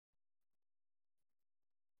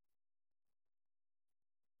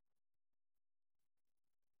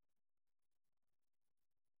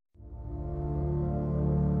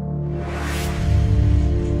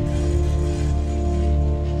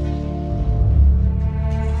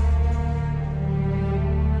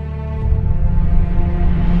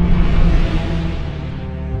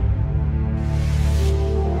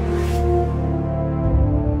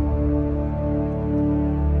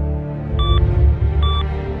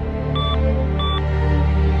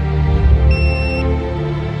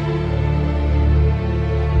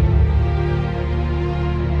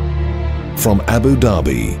From Abu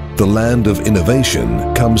Dhabi, the land of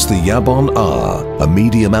innovation, comes the Yabhon-R, a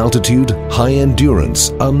medium-altitude, high-endurance,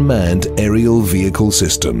 unmanned aerial vehicle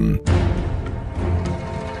system.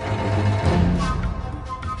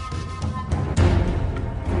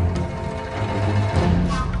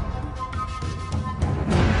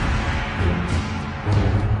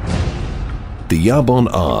 The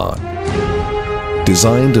Yabhon-R,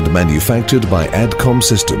 designed and manufactured by Adcom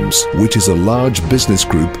Systems, which is a large business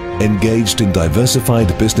group engaged in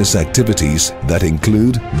diversified business activities that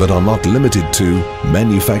include, but are not limited to,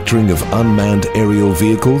 manufacturing of unmanned aerial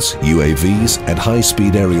vehicles, UAVs, and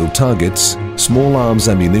high-speed aerial targets, small arms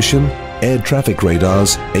ammunition, air traffic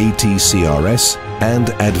radars, ATCRS, and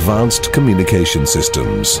advanced communication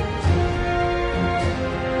systems.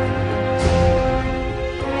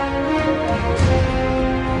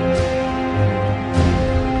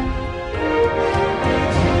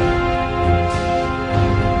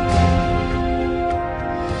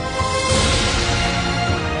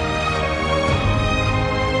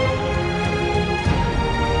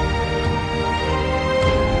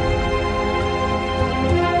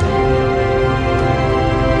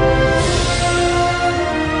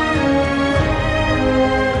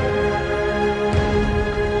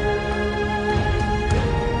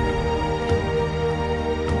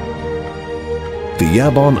 The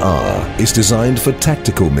Yabhon-R is designed for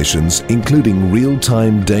tactical missions including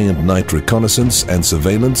real-time day and night reconnaissance and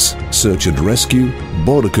surveillance, search and rescue,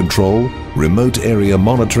 border control, remote area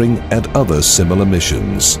monitoring and other similar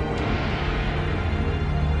missions.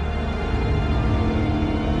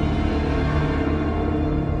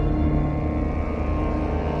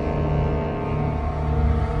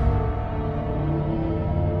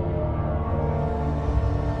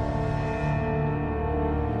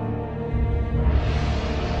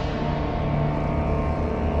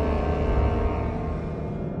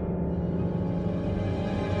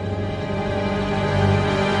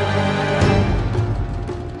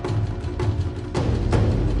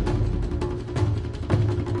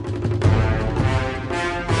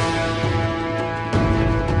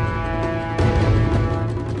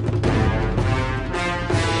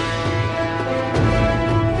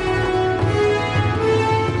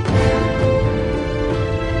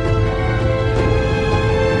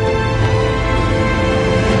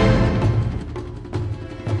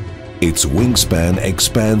 Its wingspan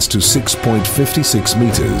expands to 6.56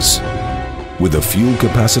 meters. With a fuel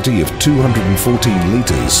capacity of 214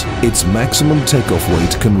 liters, its maximum takeoff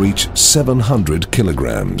weight can reach 700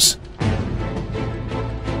 kilograms.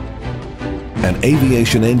 An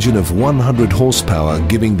aviation engine of 100 horsepower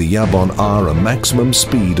giving the Yabhon-R a maximum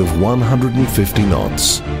speed of 150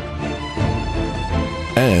 knots.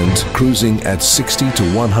 And cruising at 60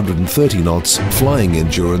 to 130 knots, flying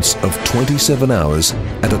endurance of 27 hours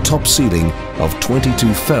at a top ceiling of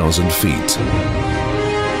 22,000 feet.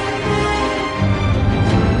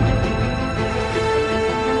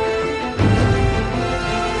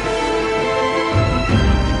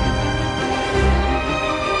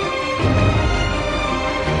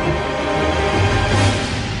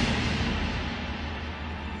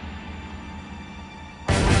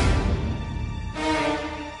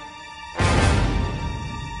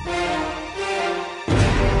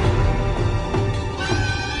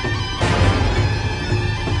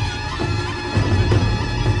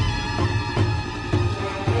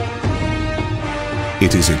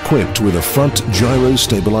 It is equipped with a front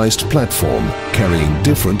gyro-stabilized platform carrying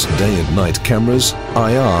different day and night cameras,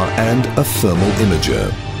 IR and a thermal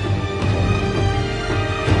imager.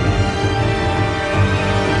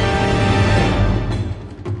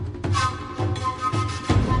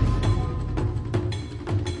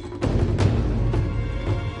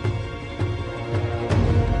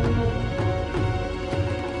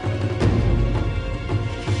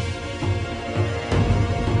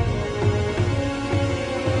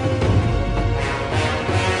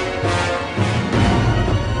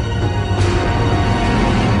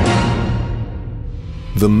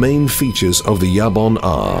 The main features of the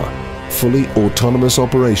Yabhon-R: fully autonomous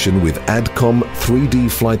operation with Adcom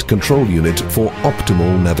 3D flight control unit for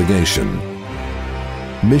optimal navigation.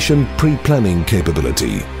 Mission pre-planning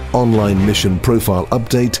capability, online mission profile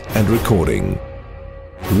update and recording.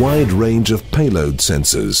 Wide range of payload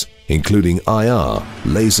sensors, including IR,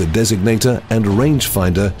 laser designator and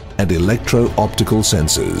rangefinder and electro-optical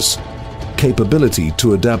sensors. Capability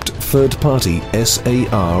to adapt third-party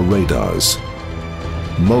SAR radars.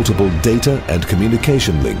 Multiple data and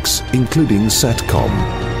communication links, including SATCOM.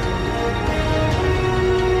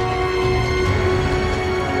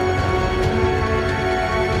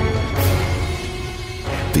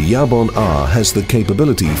 The Yabhon-R has the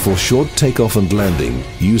capability for short takeoff and landing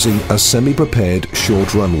using a semi-prepared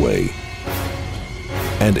short runway.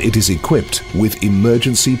 And it is equipped with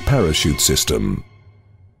emergency parachute system.